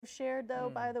shared,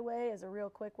 though, by the way, as a real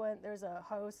quick one. There's a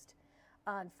host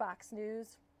on Fox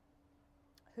News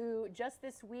who just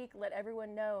this week let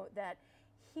everyone know that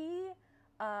he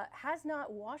has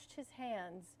not washed his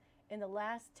hands in the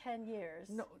last 10 years.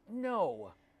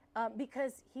 No.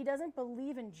 Because he doesn't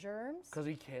believe in germs. Because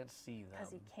he can't see them.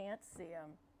 Because he can't see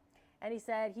them. And he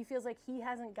said he feels like he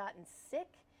hasn't gotten sick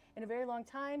in a very long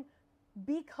time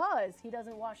because he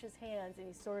doesn't wash his hands, and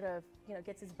he sort of,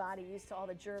 gets his body used to all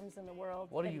the germs in the world.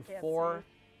 What are you for?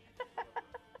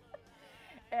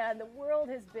 And the world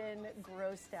has been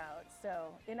grossed out. So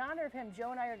in honor of him,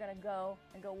 Joe and I are going to go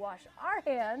wash our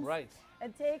hands. Right.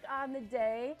 And take on the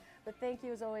day. But thank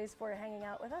you, as always, for hanging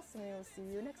out with us, and we will see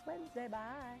you next Wednesday.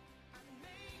 Bye.